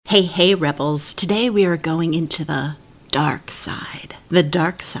Hey, hey, rebels. Today we are going into the dark side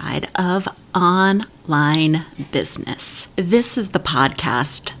of online business. This is the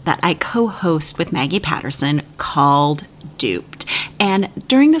podcast that I co-host with Maggie Patterson called Duped. And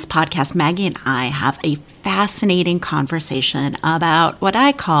during this podcast, Maggie and I have a fascinating conversation about what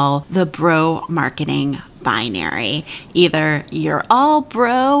I call the bro marketing binary. Either you're all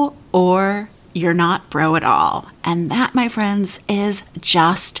bro or you're not bro at all. And that, my friends, is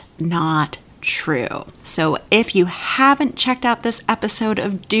just not true. So if you haven't checked out this episode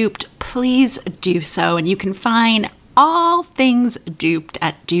of Duped, please do so. And you can find all things Duped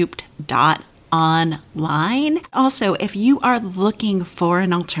at duped.online. Also, if you are looking for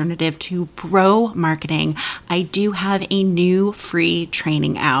an alternative to bro marketing, I do have a new free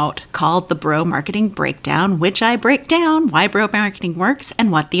training out called the Bro Marketing Breakdown, which I break down why bro marketing works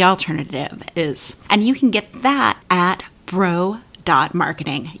and what the alternative is. And you can get that at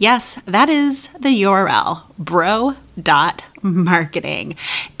bro.marketing. Yes, that is the URL, bro.marketing.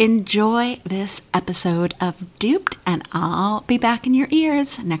 Enjoy this episode of Duped, and I'll be back in your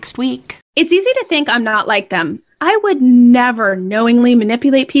ears next week. It's easy to think I'm not like them. I would never knowingly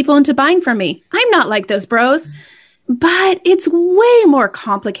manipulate people into buying from me. I'm not like those bros. But it's way more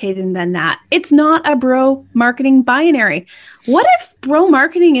complicated than that. It's not a bro marketing binary. What if bro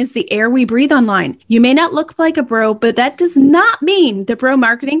marketing is the air we breathe online? You may not look like a bro, but that does not mean that bro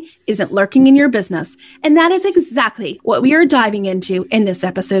marketing isn't lurking in your business. And that is exactly what we are diving into in this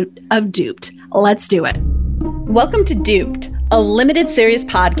episode of Duped. Let's do it. Welcome to Duped, a limited series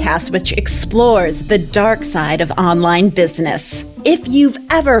podcast which explores the dark side of online business. If you've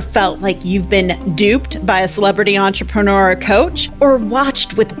ever felt like you've been duped by a celebrity entrepreneur or coach, or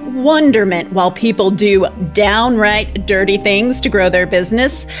watched with wonderment while people do downright dirty things to grow their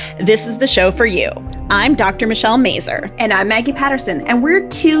business, this is the show for you. I'm Dr. Michelle Mazur. And I'm Maggie Patterson, and we're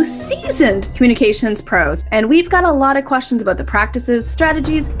two seasoned communications pros. And we've got a lot of questions about the practices,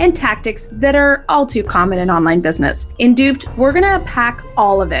 strategies, and tactics that are all too common in online business. In Duped, we're going to unpack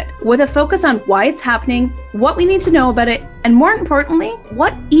all of it with a focus on why it's happening, what we need to know about it, and more importantly,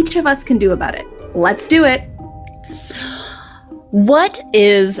 what each of us can do about it. Let's do it. What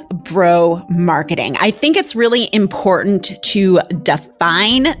is bro marketing? I think it's really important to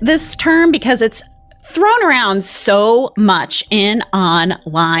define this term because it's thrown around so much in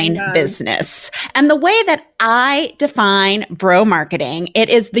online business. And the way that I define bro marketing, it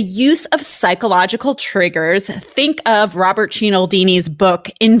is the use of psychological triggers. Think of Robert Cialdini's book,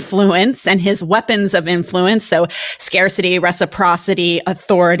 Influence, and his weapons of influence. So scarcity, reciprocity,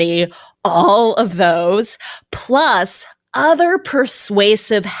 authority, all of those, plus other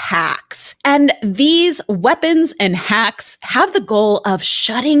persuasive hacks. And these weapons and hacks have the goal of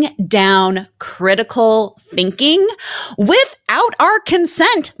shutting down critical thinking without our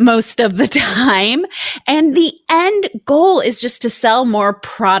consent most of the time. And the end goal is just to sell more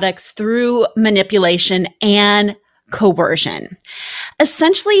products through manipulation and coercion.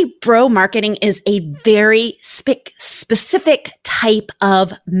 Essentially, bro marketing is a very specific type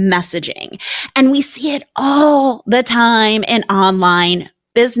of messaging. And we see it all the time in online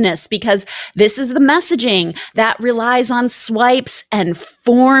business because this is the messaging that relies on swipes and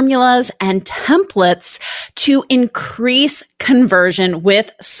formulas and templates to increase conversion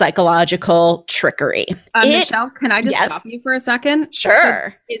with psychological trickery. Michelle, can I just stop you for a second?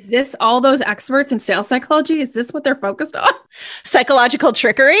 Sure. So is this all those experts in sales psychology? Is this what they're focused on? Psychological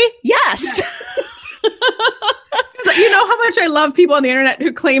trickery? Yes. You know how much I love people on the internet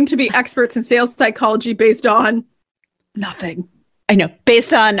who claim to be experts in sales psychology based on nothing. I know.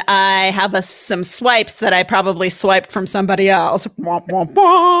 Based on, I have some swipes that I probably swiped from somebody else. Womp, womp,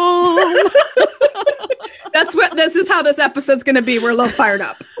 womp. This is how this episode's going to be. We're a little fired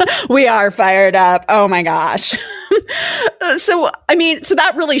up. We are fired up. Oh my gosh. So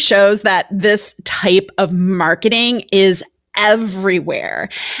that really shows that this type of marketing is everywhere.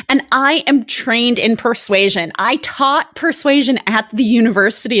 And I am trained in persuasion. I taught persuasion at the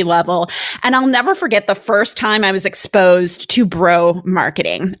university level. And I'll never forget the first time I was exposed to bro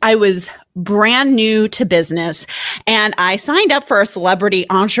marketing. I was brand new to business and I signed up for a celebrity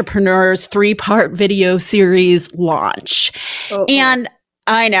entrepreneur's 3-part video series launch. And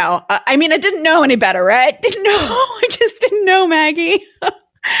I know, I didn't know any better, right? I just didn't know, Maggie.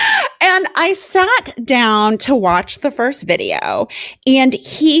 And I sat down to watch the first video and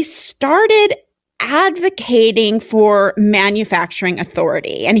he started advocating for manufacturing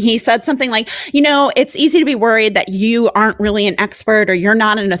authority. And he said something like, it's easy to be worried that you aren't really an expert or you're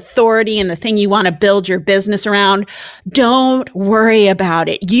not an authority in the thing you want to build your business around. Don't worry about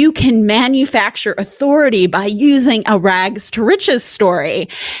it. You can manufacture authority by using a rags to riches story.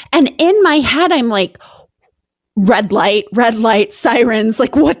 And in my head, I'm like, red light, sirens.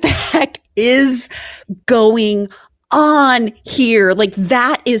 Like, what the heck is going on here? Like,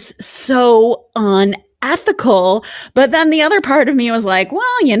 that is so unethical. But then the other part of me was like,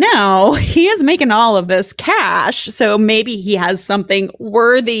 well, he is making all of this cash, so maybe he has something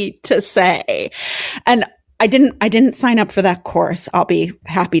worthy to say. And I didn't sign up for that course, I'll be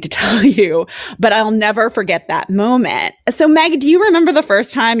happy to tell you, but I'll never forget that moment. So Maggie, do you remember the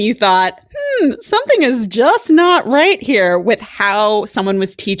first time you thought, something is just not right here with how someone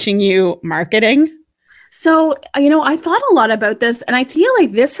was teaching you marketing? So, I thought a lot about this, and I feel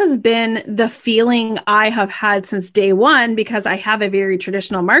like this has been the feeling I have had since day one, because I have a very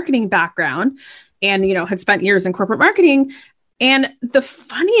traditional marketing background and, had spent years in corporate marketing. And the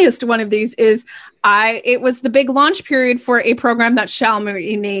funniest one of these is it was the big launch period for a program that shall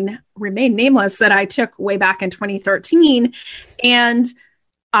remain nameless that I took way back in 2013. And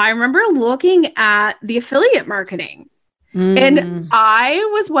I remember looking at the affiliate marketing, and I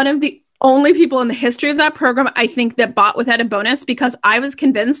was one of the only people in the history of that program, I think, that bought without a bonus, because I was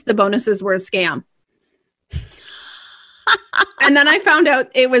convinced the bonuses were a scam. And then I found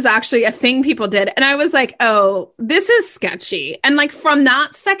out it was actually a thing people did. And I was like, oh, this is sketchy. And like from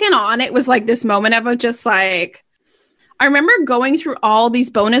that second on, it was like this moment of just like, I remember going through all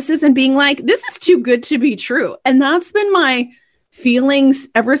these bonuses and being like, this is too good to be true. And that's been my feelings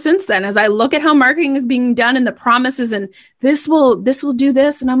ever since then, as I look at how marketing is being done and the promises and this will do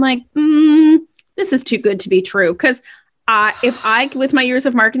this. And I'm like, this is too good to be true. Because if I, with my years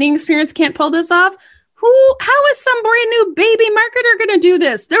of marketing experience, can't pull this off, how is some brand new baby marketer going to do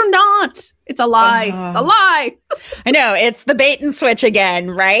this? They're not. It's a lie. It's a lie. I know. It's the bait and switch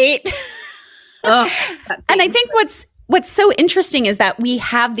again, right? And I think what's so interesting is that we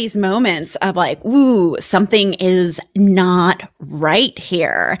have these moments of like, ooh, something is not right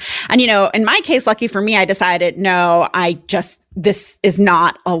here. And, in my case, lucky for me, I decided, no, this is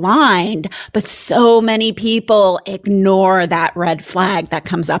not aligned. But so many people ignore that red flag that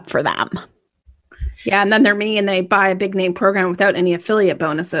comes up for them. Yeah. And then they're me and they buy a big name program without any affiliate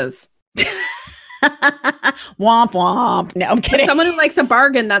bonuses. Womp womp. No, I'm kidding. For someone who likes a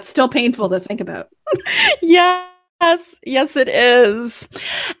bargain, that's still painful to think about. Yes, it is.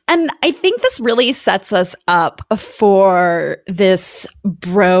 And I think this really sets us up for this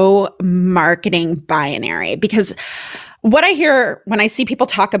bro marketing binary, because what I hear when I see people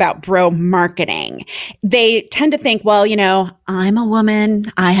talk about bro marketing, they tend to think, well, I'm a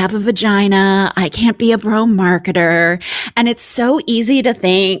woman, I have a vagina, I can't be a bro marketer. And it's so easy to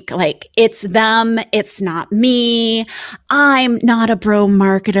think like it's them, it's not me. I'm not a bro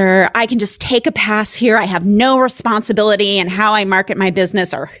marketer. I can just take a pass here. I have no responsibility in how I market my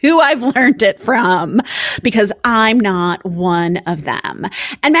business or who I've learned it from, because I'm not one of them.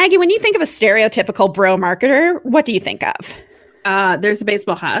 And Maggie, when you think of a stereotypical bro marketer, what do you think of? There's a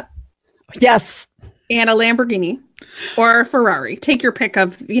baseball hat. Yes. And a Lamborghini or a Ferrari. Take your pick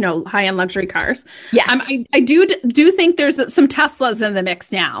of, high-end luxury cars. Yes. I do think there's some Teslas in the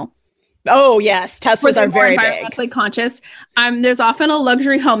mix now. Oh, yes. Teslas are very environmentally big. Conscious. There's often a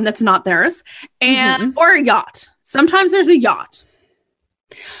luxury home that's not theirs, and or a yacht. Sometimes there's a yacht.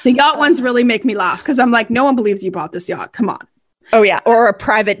 The yacht ones really make me laugh, because I'm like, no one believes you bought this yacht. Come on. Oh, yeah. Or a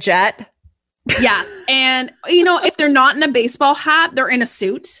private jet. Yes. And, if they're not in a baseball hat, they're in a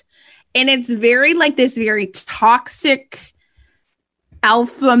suit. And it's very like this very toxic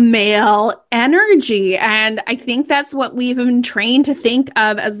alpha male energy. And I think that's what we've been trained to think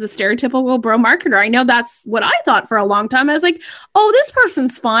of as the stereotypical bro marketer. I know that's what I thought for a long time. I was like, oh, this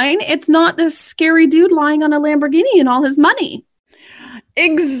person's fine. It's not this scary dude lying on a Lamborghini and all his money.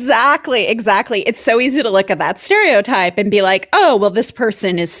 Exactly. It's so easy to look at that stereotype and be like, oh, well, this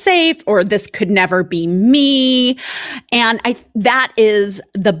person is safe, or this could never be me. And that is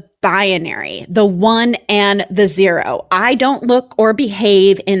the binary, the 1 and the 0. I don't look or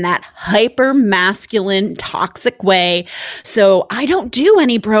behave in that hyper masculine, toxic way. So I don't do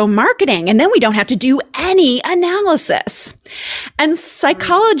any bro marketing. And then we don't have to do any analysis. And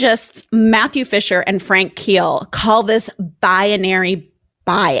psychologists Matthew Fisher and Frank Keel call this binary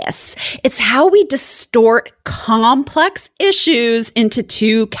bias. It's how we distort complex issues into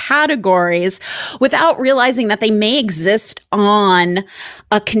two categories without realizing that they may exist on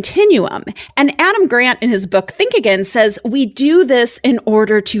a continuum. And Adam Grant in his book, Think Again, says we do this in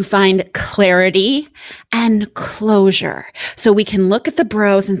order to find clarity and closure. So we can look at the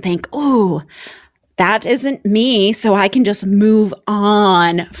bros and think, ooh, that isn't me, so I can just move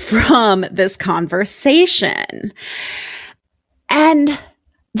on from this conversation. And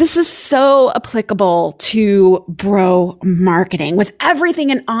this is so applicable to bro marketing. With everything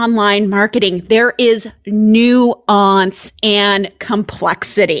in online marketing, there is nuance and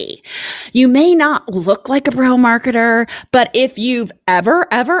complexity. You may not look like a bro marketer, but if you've ever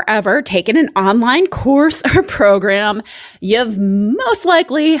taken an online course or program, you've most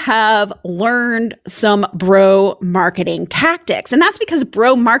likely have learned some bro marketing tactics. And that's because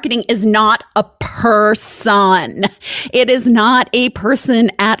bro marketing is not a person. It is not a person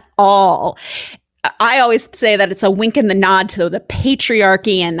at all. I always say that it's a wink and the nod to the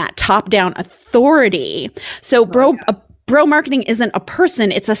patriarchy and that top-down authority. So bro marketing isn't a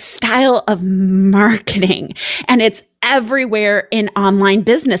person, it's a style of marketing. And it's everywhere in online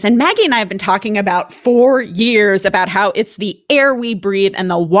business. And Maggie and I have been talking about for years about how it's the air we breathe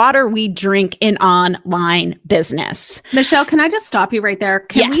and the water we drink in online business. Michelle, can I just stop you right there?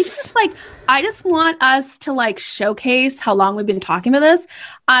 Can we just I just want us to showcase how long we've been talking about this.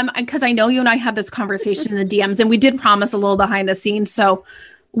 Because I know you and I had this conversation in the DMs and we did promise a little behind the scenes. So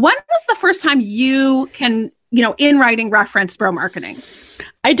when was the first time you can, in writing reference bro marketing?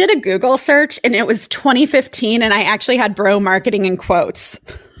 I did a Google search and it was 2015 and I actually had bro marketing in quotes.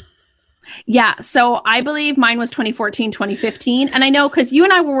 Yeah. So I believe mine was 2014, 2015. And I know because you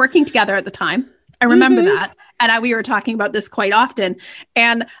and I were working together at the time. I remember that. And we were talking about this quite often.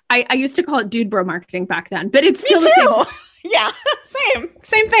 And I used to call it dude bro marketing back then, but it's still the same. Yeah,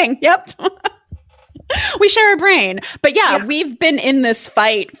 same thing. Yep. We share a brain. But yeah, we've been in this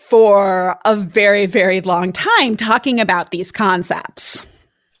fight for a very, very long time talking about these concepts.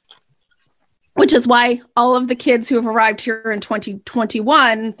 Which is why all of the kids who have arrived here in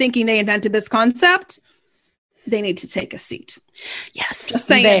 2021 thinking they invented this concept, they need to take a seat. Yes, just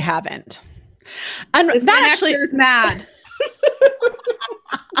saying. They haven't. And this that actually is mad.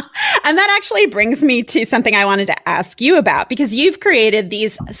 And that actually brings me to something I wanted to ask you about, because you've created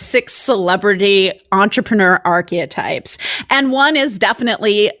these 6 celebrity entrepreneur archetypes, and one is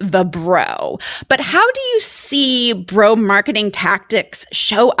definitely the bro. But how do you see bro marketing tactics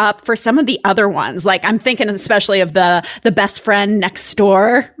show up for some of the other ones? Like I'm thinking especially of the best friend next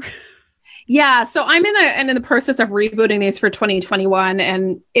door. Yeah, so I'm in the process of rebooting these for 2021,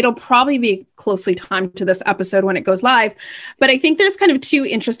 and it'll probably be closely timed to this episode when it goes live. But I think there's kind of 2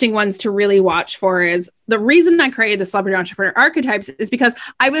 interesting ones to really watch for. Is the reason I created the celebrity entrepreneur archetypes is because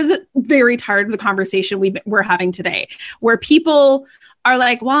I was very tired of the conversation we're having today, where people are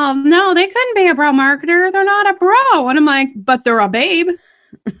like, well, no, they couldn't be a bro marketer. They're not a bro. And I'm like, but they're a babe.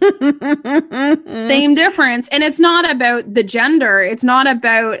 Same difference. And it's not about the gender. It's not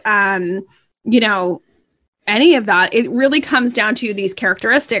about, any of that. It really comes down to these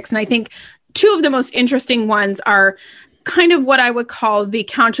characteristics. And I think 2 of the most interesting ones are kind of what I would call the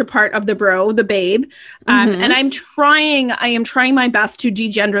counterpart of the bro, the babe. And I am trying my best to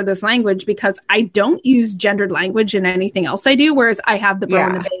degender this language because I don't use gendered language in anything else I do, whereas I have the bro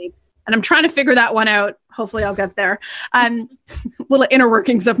and the babe. And I'm trying to figure that one out. Hopefully I'll get there. Little inner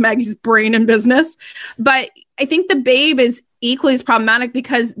workings of Maggie's brain and business. But I think the babe is equally as problematic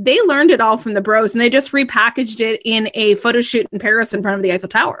because they learned it all from the bros and they just repackaged it in a photo shoot in Paris in front of the Eiffel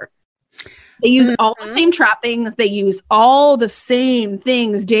Tower. They use all the same trappings. They use all the same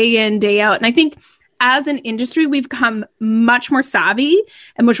things day in, day out. And I think as an industry, we've become much more savvy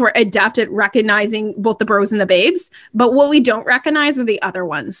and much more adept at recognizing both the bros and the babes. But what we don't recognize are the other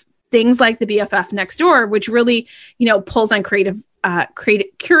ones. Things like the BFF next door, which really, pulls on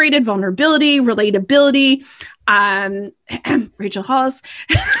curated vulnerability, relatability. Rachel Hollis.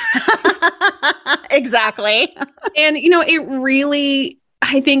 Exactly. And, it really,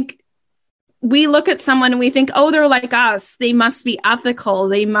 I think we look at someone and we think, oh, they're like us. They must be ethical.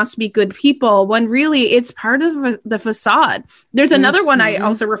 They must be good people. When really it's part of the facade. There's another one I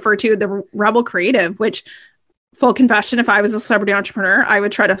also refer to, the Rebel Creative, which, full confession, if I was a celebrity entrepreneur, I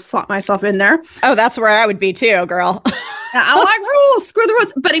would try to slot myself in there. Oh, that's where I would be too, girl. I like rules, screw the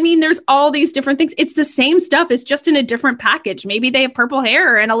rules. But I mean, there's all these different things. It's the same stuff. It's just in a different package. Maybe they have purple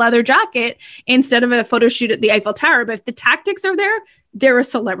hair and a leather jacket instead of a photo shoot at the Eiffel Tower. But if the tactics are there, they're a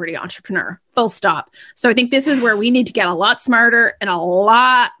celebrity entrepreneur, full stop. So I think this is where we need to get a lot smarter and a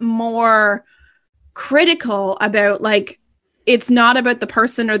lot more critical about it's not about the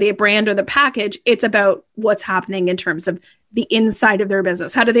person or the brand or the package. It's about what's happening in terms of the inside of their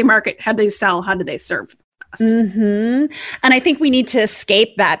business. How do they market? How do they sell? How do they serve? And I think we need to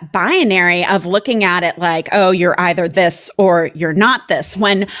escape that binary of looking at it like, oh, you're either this or you're not this,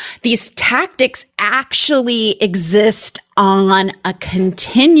 when these tactics actually exist on a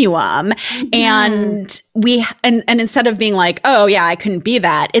continuum. And and instead of being like, oh yeah, I couldn't be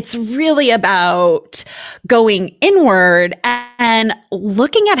that, it's really about going inward and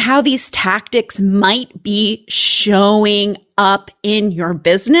looking at how these tactics might be showing up in your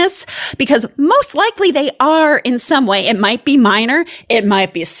business, because most likely they are in some way. It might be minor, it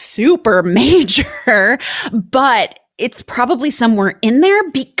might be super major, but it's probably somewhere in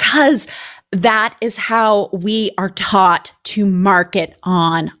there, because that is how we are taught to market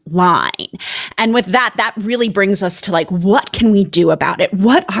online. And with that, that really brings us to like, what can we do about it?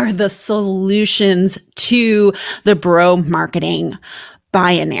 What are the solutions to the bro marketing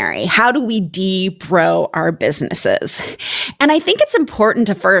binary? How do we de-bro our businesses? And I think it's important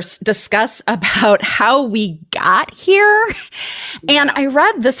to first discuss about how we got here. And I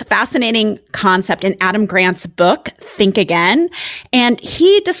read this fascinating concept in Adam Grant's book, Think Again. And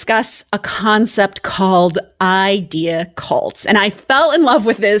he discussed a concept called idea cults. And I fell in love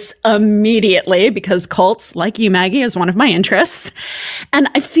with this immediately because cults, like you, Maggie, is one of my interests. And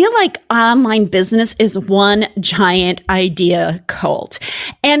I feel like online business is one giant idea cult.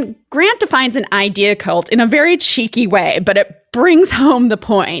 And Grant defines an idea cult in a very cheeky way, but it brings home the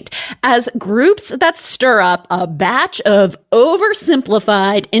point as groups that stir up a batch of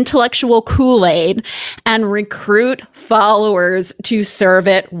oversimplified intellectual Kool-Aid and recruit followers to serve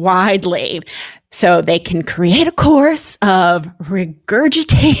it widely. So they can create a course of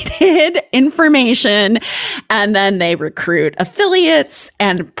regurgitated information, and then they recruit affiliates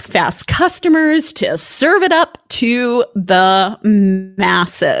and fast customers to serve it up to the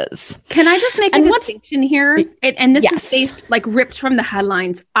masses. Can I just make a distinction here? And this is based, like, ripped from the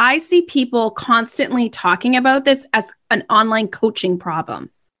headlines. I see people constantly talking about this as an online coaching problem.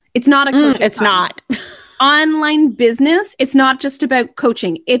 It's not a coaching It's problem. not. Online business, it's not just about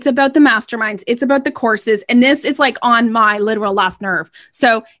coaching. It's about the masterminds. It's about the courses. And this is like on my literal last nerve.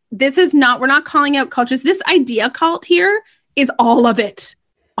 So this is not, we're not calling out cultures. This idea cult here is all of it.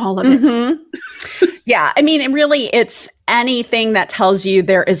 All of it. Yeah. I mean, it's anything that tells you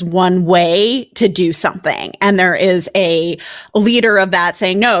there is one way to do something. And there is a leader of that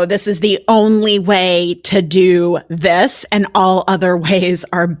saying, no, this is the only way to do this. And all other ways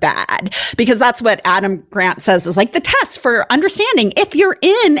are bad. Because that's what Adam Grant says is like the test for understanding if you're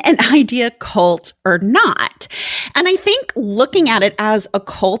in an idea cult or not. And I think looking at it as a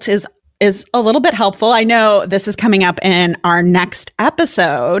cult is a little bit helpful. I know this is coming up in our next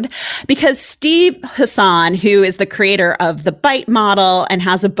episode because Steve Hassan, who is the creator of the Byte model and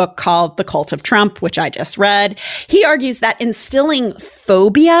has a book called The Cult of Trump, which I just read, he argues that instilling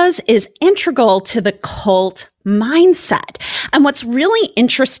phobias is integral to the cult mindset. And what's really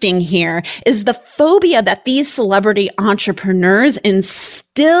interesting here is the phobia that these celebrity entrepreneurs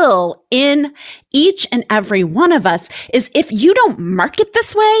instill in each and every one of us is if you don't market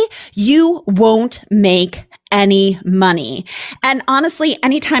this way, you won't make any money. And honestly,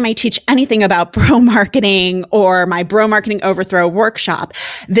 anytime I teach anything about bro marketing or my bro marketing overthrow workshop,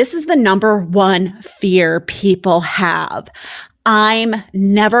 this is the number one fear people have. I'm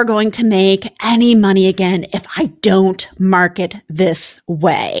never going to make any money again if I don't market this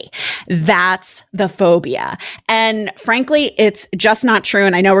way. That's the phobia. And frankly, it's just not true.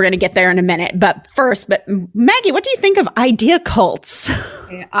 And I know we're going to get there in a minute. But Maggie, what do you think of idea cults?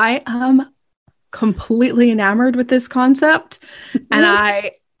 I am completely enamored with this concept. And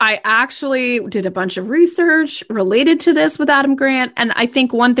I actually did a bunch of research related to this with Adam Grant. And I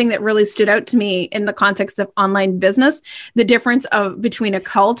think one thing that really stood out to me in the context of online business, the difference between a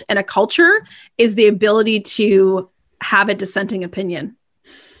cult and a culture is the ability to have a dissenting opinion.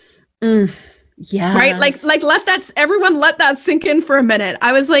 Yeah. Right? Like everyone let that sink in for a minute.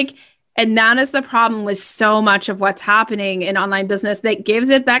 I was like, and that is the problem with so much of what's happening in online business that gives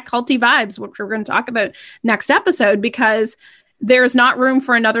it that culty vibes, which we're going to talk about next episode, because there's not room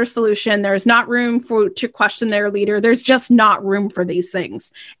for another solution. There's not room to question their leader. There's just not room for these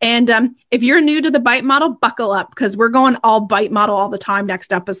things. And if you're new to the Byte model, buckle up because we're going all Byte model all the time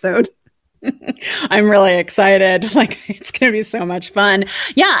next episode. I'm really excited. Like, it's going to be so much fun.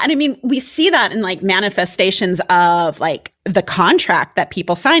 Yeah. And I mean, we see that in like manifestations of like the contract that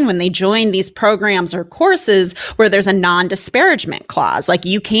people sign when they join these programs or courses where there's a non-disparagement clause. Like,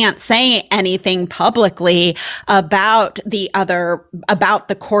 you can't say anything publicly about about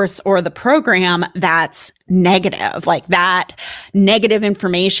the course or the program that's negative. Like, that negative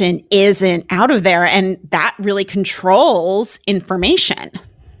information isn't out of there. And that really controls information.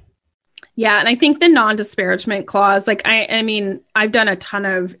 Yeah. And I think the non-disparagement clause, like, I mean, I've done a ton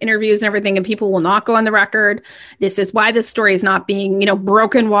of interviews and everything, and people will not go on the record. This is why this story is not being,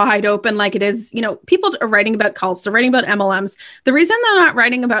 broken wide open like it is. People are writing about cults, they're writing about MLMs. The reason they're not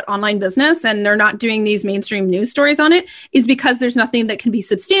writing about online business and they're not doing these mainstream news stories on it is because there's nothing that can be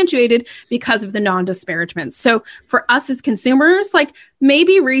substantiated because of the non-disparagement. So for us as consumers, like,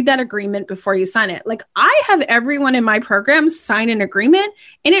 maybe read that agreement before you sign it. Like, I have everyone in my program sign an agreement,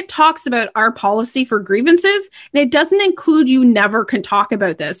 and it talks about our policy for grievances, and it doesn't include you never can talk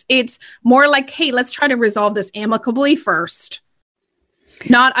about this. It's more like, hey, let's try to resolve this amicably first.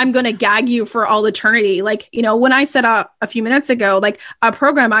 Not, I'm going to gag you for all eternity. Like, when I said a few minutes ago, like, a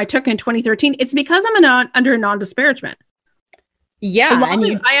program I took in 2013, it's because I'm under non-disparagement. Yeah.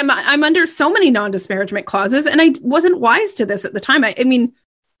 I'm under so many non-disparagement clauses, and I wasn't wise to this at the time. I mean,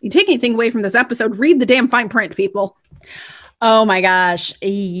 you take anything away from this episode, read the damn fine print, people. Oh my gosh.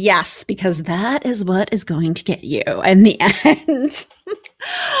 Yes, because that is what is going to get you in the end.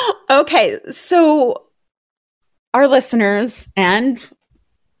 Okay. So our listeners and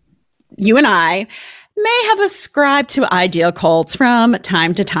you and I may have ascribed to ideal cults from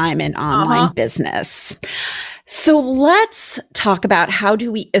time to time in online business. So let's talk about, how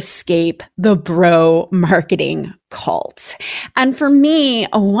do we escape the bro marketing cult? And for me,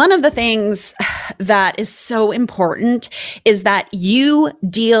 one of the things that is so important is that you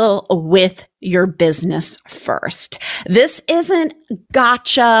deal with your business first. This isn't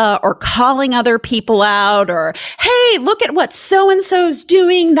gotcha or calling other people out or, hey, look at what so-and-so's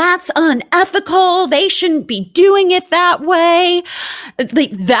doing. That's unethical. They shouldn't be doing it that way. Like,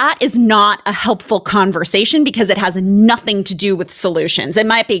 that is not a helpful conversation because it has nothing to do with solutions. It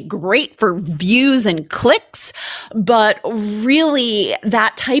might be great for views and clicks, but really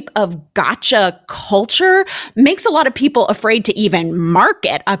that type of gotcha culture makes a lot of people afraid to even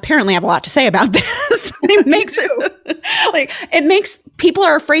market. Apparently I have a lot to say about this. It makes people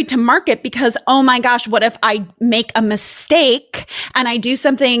are afraid to market because, oh my gosh, what if I make a mistake and I do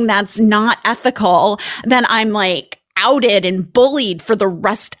something that's not ethical? Then I'm like outed and bullied for the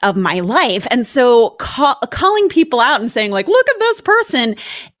rest of my life. And so calling people out and saying like, look at this person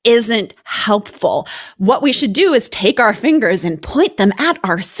isn't helpful. What we should do is take our fingers and point them at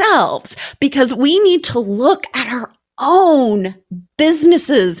ourselves, because we need to look at our own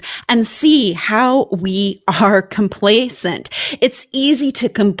businesses and see how we are complacent. It's easy to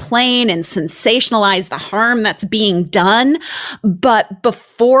complain and sensationalize the harm that's being done. But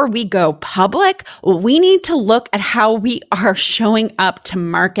before we go public, we need to look at how we are showing up to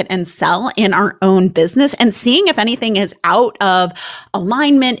market and sell in our own business and seeing if anything is out of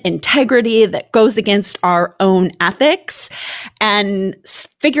alignment, integrity, that goes against our own ethics, and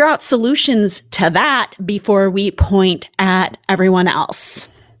figure out solutions to that before we point at everyone else.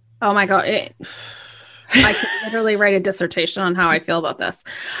 Oh my God. I could literally write a dissertation on how I feel about this.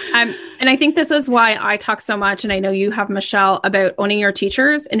 And I think this is why I talk so much, and I know you have, Michelle, about owning your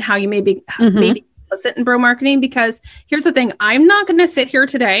teachers and how you maybe implicit in bro marketing, because here's the thing. I'm not going to sit here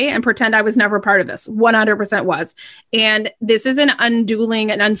today and pretend I was never part of this. 100% was. And this is an undueling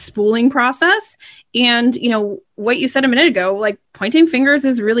and unspooling process. And, what you said a minute ago, like, pointing fingers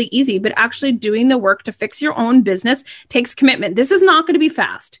is really easy, but actually doing the work to fix your own business takes commitment. This is not going to be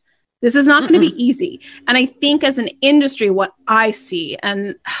fast. This is not going to be easy. And I think as an industry, what I see,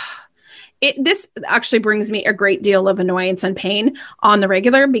 and this actually brings me a great deal of annoyance and pain on the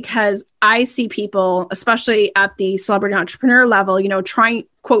regular, because I see people, especially at the celebrity entrepreneur level, trying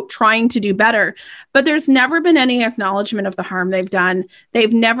to do better, but there's never been any acknowledgement of the harm they've done.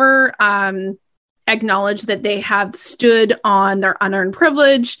 They've never acknowledged that they have stood on their unearned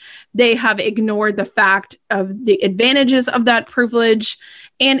privilege. They have ignored the fact of the advantages of that privilege.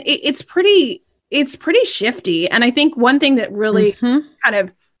 And it's pretty shifty. And I think one thing that really kind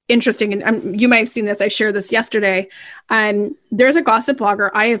of interesting, and you might have seen this, I shared this yesterday. There's a gossip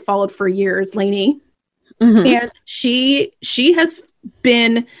blogger I have followed for years, Lainey, and she has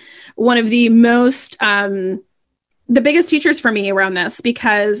been one of the most the biggest teachers for me around this,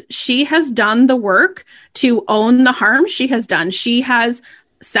 because she has done the work to own the harm she has done. She has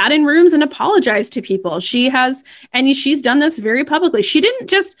sat in rooms and apologized to people. She's done this very publicly. She didn't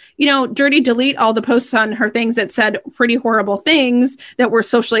just, dirty delete all the posts on her things that said pretty horrible things that were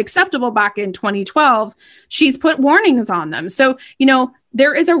socially acceptable back in 2012. She's put warnings on them. So,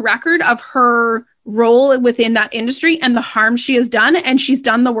 there is a record of her role within that industry and the harm she has done, and she's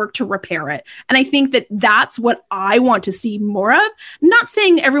done the work to repair it. And I think that that's what I want to see more of. I'm not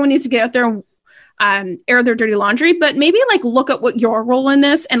saying everyone needs to get out there and air their dirty laundry, but maybe look at what your role in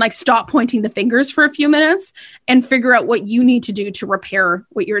this and stop pointing the fingers for a few minutes and figure out what you need to do to repair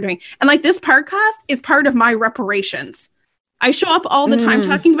what you're doing. And this podcast is part of my reparations. I show up all the time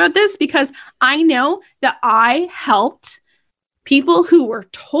talking about this because I know that I helped people who were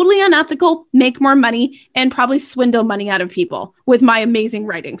totally unethical make more money and probably swindle money out of people with my amazing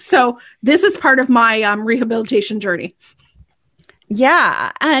writing. So this is part of my rehabilitation journey.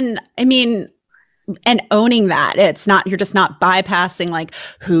 Yeah. And I mean, and owning that you're just not bypassing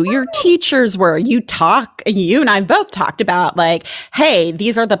who your teachers were. You and I've both talked about hey,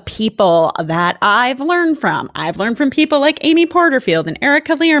 these are the people that I've learned from. I've learned from people like Amy Porterfield and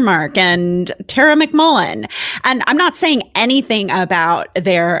Erica Learmark and Tara McMullen. And I'm not saying anything about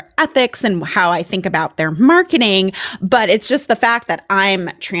their ethics and how I think about their marketing, but it's just the fact that I'm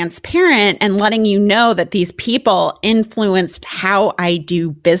transparent and letting you know that these people influenced how I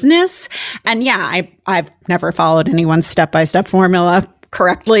do business. And yeah, I've never followed anyone's step-by-step formula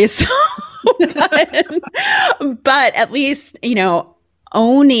correctly. So, but at least,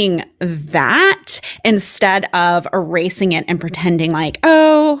 owning that instead of erasing it and pretending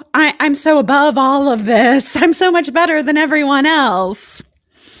I'm so above all of this. I'm so much better than everyone else.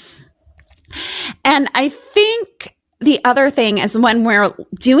 And I think the other thing is when we're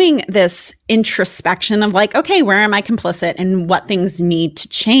doing this introspection of okay, where am I complicit and what things need to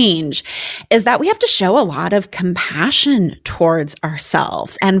change, is that we have to show a lot of compassion towards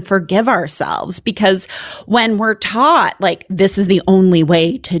ourselves and forgive ourselves, because when we're taught this is the only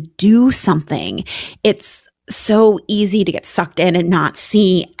way to do something, it's so easy to get sucked in and not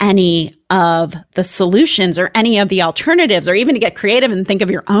see any of the solutions or any of the alternatives, or even to get creative and think of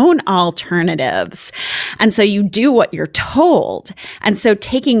your own alternatives. And so you do what you're told. And so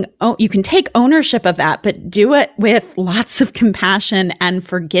you can take ownership of that, but do it with lots of compassion and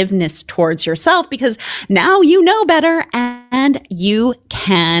forgiveness towards yourself, because now you know better and you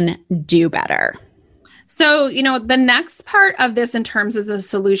can do better. So, the next part of this in terms of the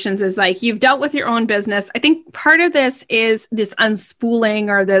solutions is you've dealt with your own business. I think part of this is this unspooling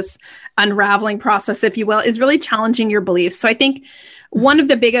or this unraveling process, if you will, is really challenging your beliefs. So I think one of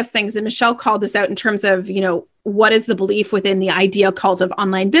the biggest things, and Michelle called this out in terms of, what is the belief within the idea cult of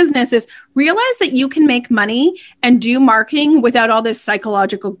online business, is realize that you can make money and do marketing without all this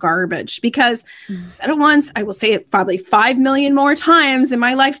psychological garbage. Because I said it once, I will say it probably 5 million more times in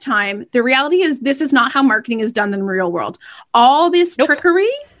my lifetime. The reality is this is not how marketing is done in the real world. All this trickery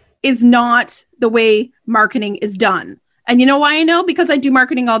is not the way marketing is done. And you know why I know? Because I do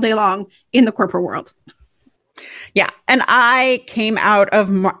marketing all day long in the corporate world. Yeah. And I came out of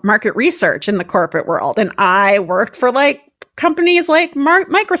market research in the corporate world, and I worked for companies like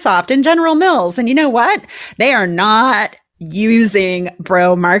Microsoft and General Mills. And you know what? They are not using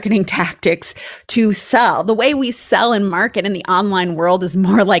bro marketing tactics to sell. The way we sell and market in the online world is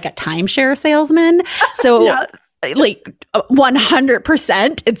more like a timeshare salesman. So yes.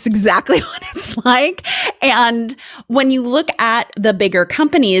 100%, it's exactly what it's like. And when you look at the bigger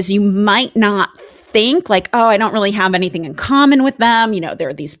companies, you might not think oh, I don't really have anything in common with them.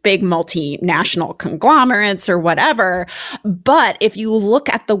 They're these big multinational conglomerates or whatever. But if you look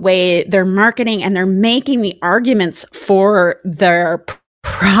at the way they're marketing and they're making the arguments for their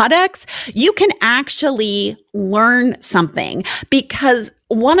products, you can actually learn something. Because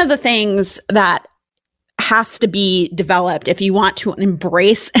one of the things that has to be developed if you want to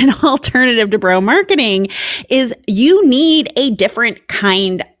embrace an alternative to bro marketing is you need a different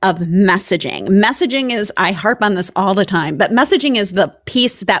kind of messaging. Messaging is, I harp on this all the time, but messaging is the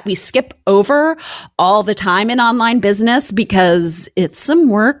piece that we skip over all the time in online business because it's some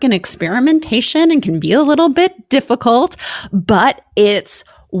work and experimentation and can be a little bit difficult, but it's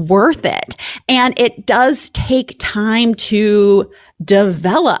worth it. And it does take time to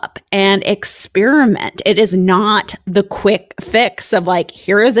develop and experiment. It is not the quick fix of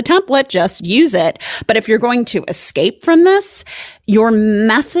here is a template, just use it. But if you're going to escape from this, your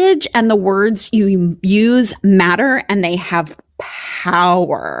message and the words you use matter, and they have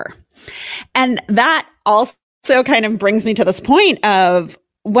power. And that also kind of brings me to this point of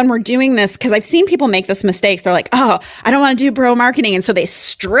when we're doing this, because I've seen people make this mistake, they're like, oh, I don't want to do bro marketing. And so they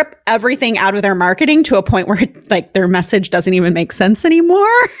strip everything out of their marketing to a point where like their message doesn't even make sense anymore.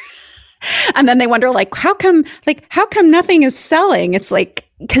 And then they wonder, like, how come nothing is selling? It's like,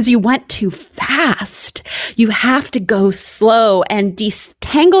 because you went too fast. You have to go slow and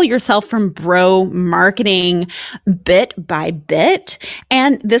detangle yourself from bro marketing bit by bit.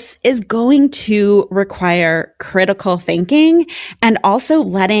 And this is going to require critical thinking and also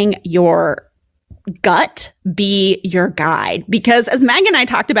letting your gut be your guide. Because as Meg and I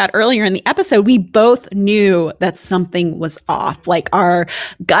talked about earlier in the episode, we both knew that something was off. Like our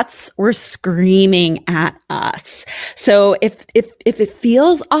guts were screaming at us. So if it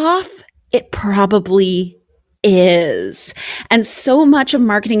feels off, it probably is. And so much of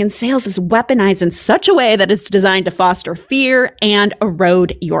marketing and sales is weaponized in such a way that it's designed to foster fear and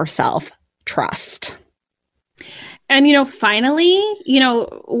erode your self-trust. And, finally,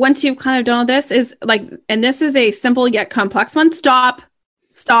 once you've kind of done all this is like, and this is a simple yet complex one, stop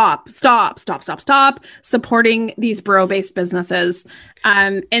supporting these bro-based businesses.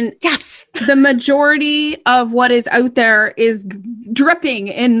 And yes, the majority of what is out there is dripping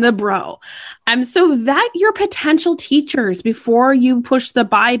in the bro. So vet your potential teachers before you push the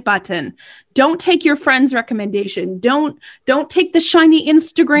buy button. Don't take your friend's recommendation. Don't take the shiny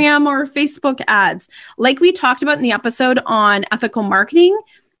Instagram or Facebook ads. Like we talked about in the episode on ethical marketing,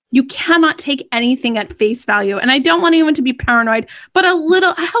 you cannot take anything at face value. And I don't want anyone to be paranoid, but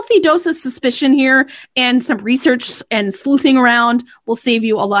a healthy dose of suspicion here and some research and sleuthing around will save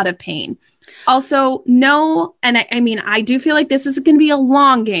you a lot of pain. Also, no, and I do feel like this is going to be a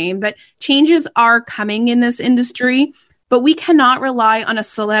long game, but changes are coming in this industry, but we cannot rely on a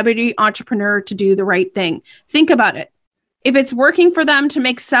celebrity entrepreneur to do the right thing. Think about it. If it's working for them to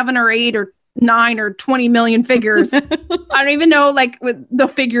make 7 or 8 or 9 or 20 million figures, I don't even know like what the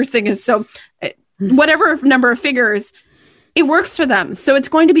figures thing is. So whatever number of figures, it works for them. So it's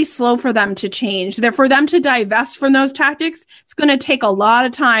going to be slow for them to change. For them to divest from those tactics, it's going to take a lot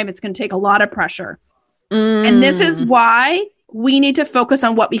of time. It's going to take a lot of pressure. And this is why we need to focus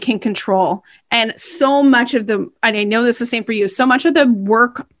on what we can control. And so much of and I know this is the same for you, so much of the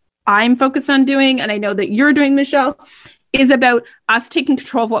work I'm focused on doing, and I know that you're doing, Michelle, is about us taking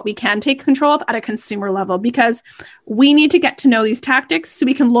control of what we can take control of at a consumer level, because we need to get to know these tactics so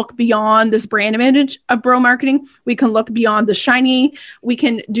we can look beyond this brand image of bro marketing. We can look beyond the shiny. We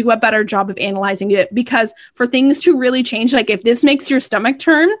can do a better job of analyzing it, because for things to really change, like if this makes your stomach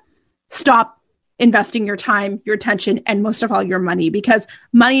turn, stop investing your time, your attention, and most of all, your money, because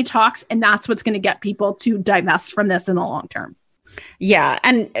money talks, and that's what's going to get people to divest from this in the long term. Yeah.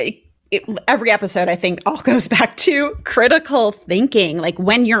 And every episode, I think, all goes back to critical thinking. Like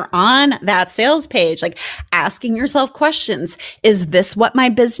when you're on that sales page, like asking yourself questions, is this what my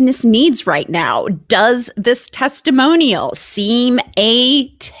business needs right now? Does this testimonial seem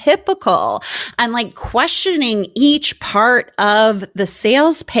atypical? And like questioning each part of the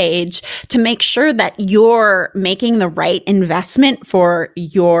sales page to make sure that you're making the right investment for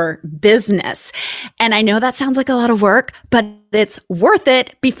your business. And I know that sounds like a lot of work, but it's worth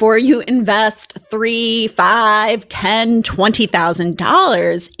it before you invest $3,000, $5,000, $10,000,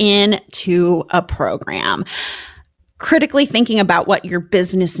 $20,000 into a program. Critically thinking about what your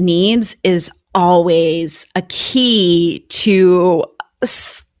business needs is always a key to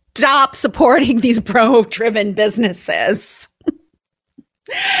stop supporting these bro-driven businesses.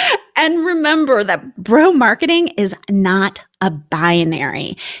 And remember that bro marketing is not a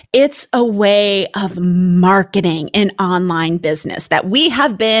binary. It's a way of marketing an online business that we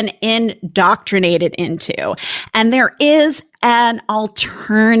have been indoctrinated into. And there is an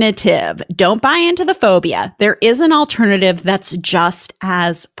alternative. Don't buy into the phobia. There is an alternative that's just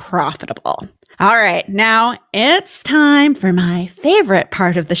as profitable. All right, now it's time for my favorite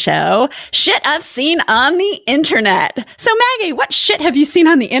part of the show, shit I've seen on the internet. So Maggie, what shit have you seen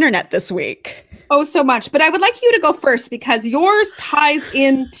on the internet this week? Oh, so much. But I would like you to go first, because yours ties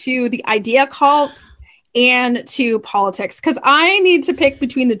into the idea cults and to politics, because I need to pick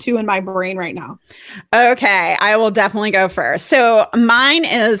between the two in my brain right now. Okay, I will definitely go first. So mine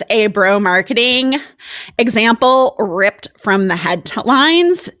is a bro marketing example ripped from the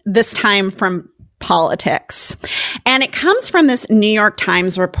headlines, this time from politics. And it comes from this New York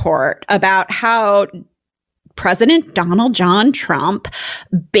Times report about how President Donald John Trump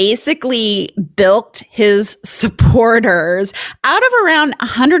basically bilked his supporters out of around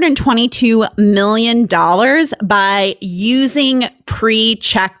 $122 million by using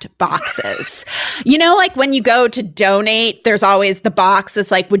pre-checked boxes. You know, like when you go to donate, there's always the box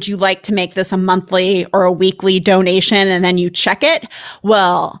that's like, would you like to make this a monthly or a weekly donation? And then you check it.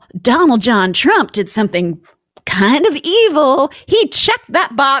 Well, Donald John Trump did something kind of evil. He checked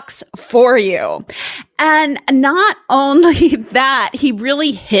that box for you. And not only that, he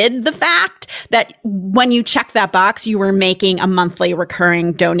really hid the fact that when you check that box, you were making a monthly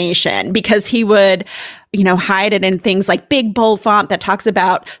recurring donation, because he would, you know, hide it in things like big bold font that talks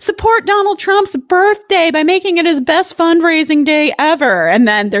about support Donald Trump's birthday by making it his best fundraising day ever. And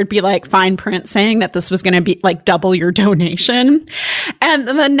then there'd be like fine print saying that this was going to be like double your donation. And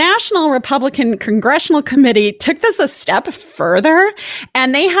the National Republican Congressional Committee took this a step further,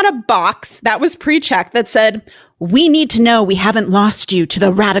 and they had a box that was pre-checked that said, we need to know we haven't lost you to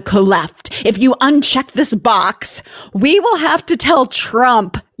the radical left. If you uncheck this box, we will have to tell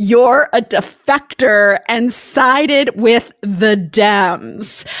Trump you're a defector and sided with the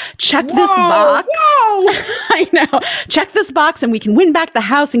Dems. Check this box. Whoa. I know. Check this box and we can win back the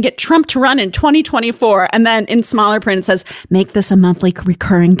House and get Trump to run in 2024. And then in smaller print, it says, make this a monthly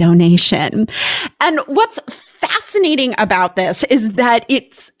recurring donation. And what's fascinating about this is that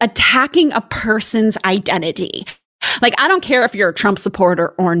it's attacking a person's identity. Like, I don't care if you're a Trump supporter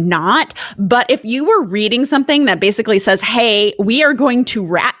or not, but if you were reading something that basically says, hey, we are going to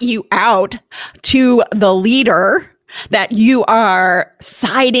rat you out to the leader, that you are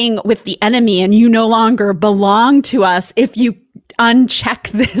siding with the enemy and you no longer belong to us if you uncheck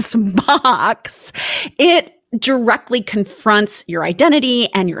this box, it directly confronts your identity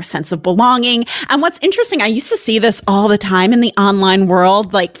and your sense of belonging. And what's interesting, I used to see this all the time in the online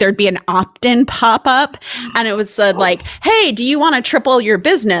world. Like, there'd be an opt-in pop-up and it would say like, hey, do you want to triple your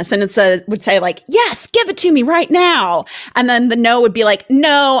business? And would say like, yes, give it to me right now. And then the no would be like,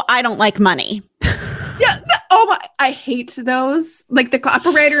 no, I don't like money. Yeah. Oh my, I hate those. Like, the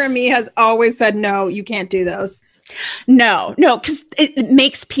operator in me has always said, no, you can't do those. No, because it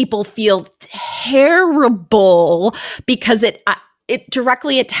makes people feel terrible, because it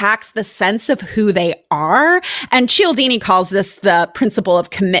directly attacks the sense of who they are. And Cialdini calls this the principle of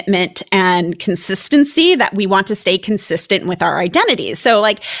commitment and consistency, that we want to stay consistent with our identities. So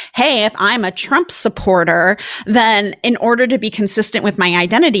like, hey, if I'm a Trump supporter, then in order to be consistent with my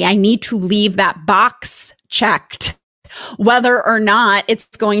identity, I need to leave that box checked, whether or not it's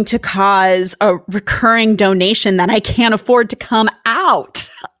going to cause a recurring donation that I can't afford to come out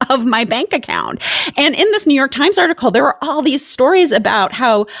of my bank account. And in this New York Times article, there were all these stories about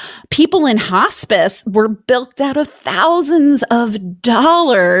how people in hospice were bilked out of thousands of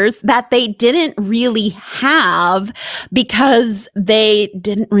dollars that they didn't really have because they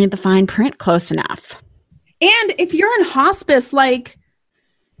didn't read the fine print close enough. And if you're in hospice, like,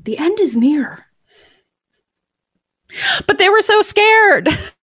 the end is near. But they were so scared.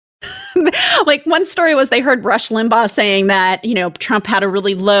 Like, one story was they heard Rush Limbaugh saying that, you know, Trump had a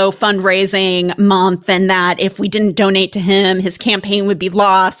really low fundraising month and that if we didn't donate to him, his campaign would be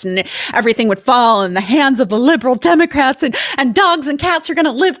lost and everything would fall in the hands of the liberal Democrats, and dogs and cats are going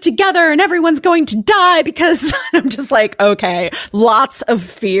to live together and everyone's going to die because I'm just like, okay, lots of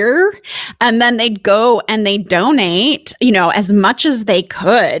fear. And then they'd go and they donate, you know, as much as they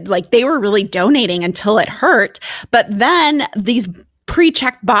could. Like, they were really donating until it hurt. But then these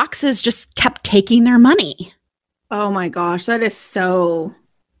pre-checked boxes just kept taking their money. Oh my gosh, that is so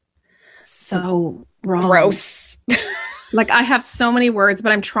wrong. Gross. Like, I have so many words,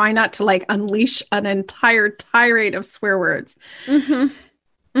 but I'm trying not to like unleash an entire tirade of swear words. Mm-hmm.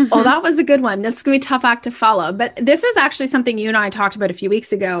 Mm-hmm. Oh, that was a good one. This is going to be a tough act to follow. But this is actually something you and I talked about a few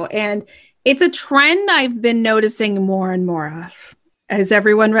weeks ago. And it's a trend I've been noticing more and more of. Is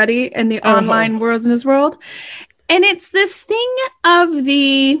everyone ready in the online business world? And it's this thing of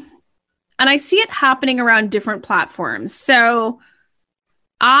and I see it happening around different platforms. So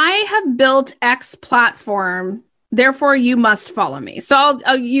I have built X platform, therefore you must follow me. So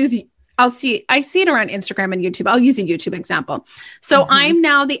I see it around Instagram and YouTube. I'll use a YouTube example. So I'm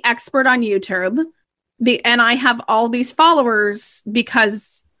now the expert on YouTube, and I have all these followers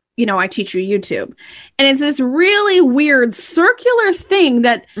because, you know, I teach you YouTube. And it's this really weird circular thing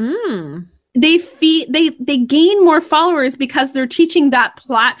that they gain more followers because they're teaching that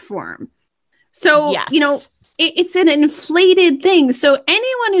platform. So, yes. You know, it's an inflated thing. So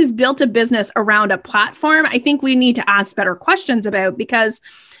anyone who's built a business around a platform, I think we need to ask better questions about, because,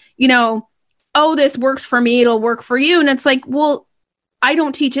 you know, oh, this worked for me, it'll work for you. And it's like, well, I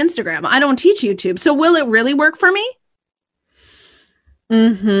don't teach Instagram. I don't teach YouTube. So will it really work for me?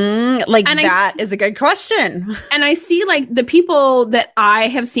 Like, and that is a good question. And I see like the people that I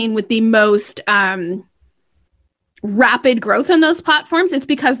have seen with the most rapid growth on those platforms, it's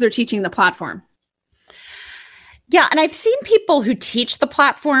because they're teaching the platform. Yeah. And I've seen people who teach the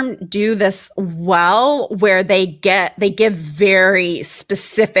platform do this well, where they give very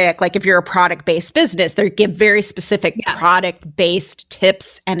specific, like if you're a product-based business, they give very specific product-based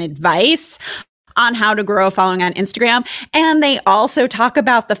tips and advice on how to grow a following on Instagram. And they also talk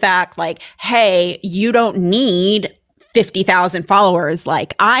about the fact like, hey, you don't need 50,000 followers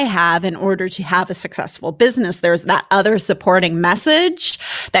like I have in order to have a successful business. There's that other supporting message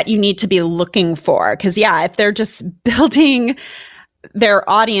that you need to be looking for. Because if they're just building their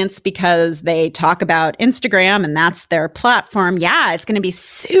audience because they talk about Instagram and that's their platform, it's going to be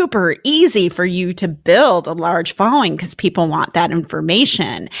super easy for you to build a large following because people want that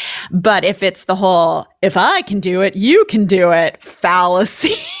information. But if it's the whole, if I can do it, you can do it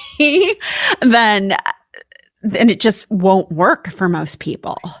fallacy, then it just won't work for most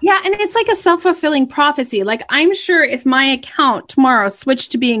people. Yeah. And it's like a self-fulfilling prophecy. Like, I'm sure if my account tomorrow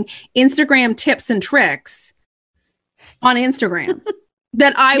switched to being Instagram tips and tricks on Instagram,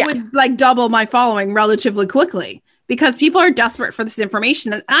 that I would like double my following relatively quickly, because people are desperate for this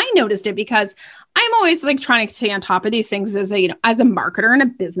information. And I noticed it because I'm always like trying to stay on top of these things as a marketer and a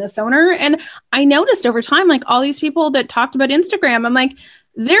business owner. And I noticed over time, like all these people that talked about Instagram, I'm like,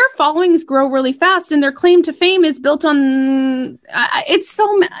 their followings grow really fast and their claim to fame is built on, it's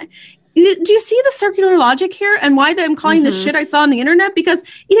so, do you see the circular logic here and why I'm calling this shit I saw on the internet? Because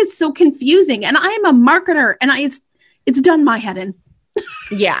it is so confusing, and I am a marketer and it's done my head in.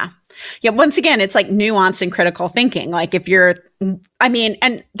 Yeah. Once again, it's like nuance and critical thinking. Like if you're,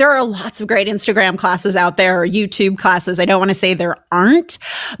 and there are lots of great Instagram classes out there or YouTube classes. I don't want to say there aren't,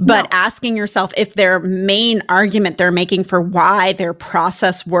 but asking yourself if their main argument they're making for why their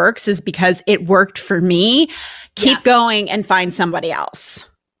process works is because it worked for me, keep going and find somebody else.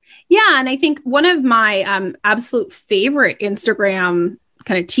 Yeah. And I think one of my absolute favorite Instagram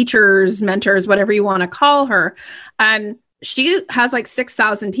kind of teachers, mentors, whatever you want to call her, she has like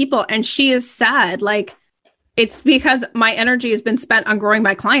 6,000 people, and she has said like, it's because my energy has been spent on growing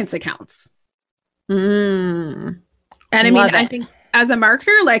my clients' accounts. And I think as a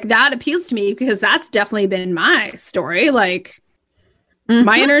marketer, like that appeals to me because that's definitely been my story. Like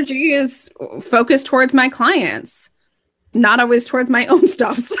my energy is focused towards my clients, not always towards my own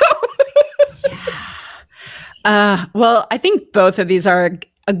stuff. So well, I think both of these are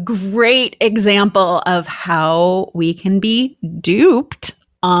a great example of how we can be duped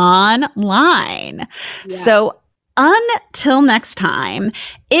online. Yes. So until next time,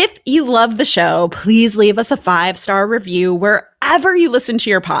 if you love the show, please leave us a 5-star review wherever you listen to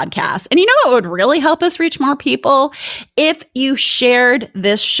your podcast. And you know what would really help us reach more people? If you shared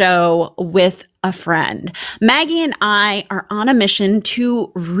this show with a friend. Maggie and I are on a mission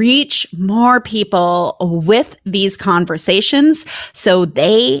to reach more people with these conversations so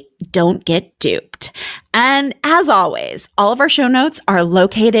they don't get duped. And as always, all of our show notes are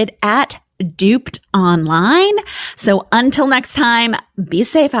located at Duped Online. So until next time, be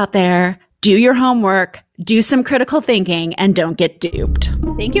safe out there, do your homework, do some critical thinking, and don't get duped.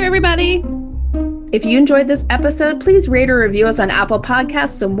 Thank you, everybody. If you enjoyed this episode, please rate or review us on Apple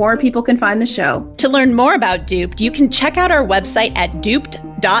Podcasts so more people can find the show. To learn more about Duped, you can check out our website at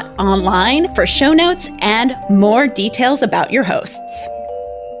duped.online for show notes and more details about your hosts.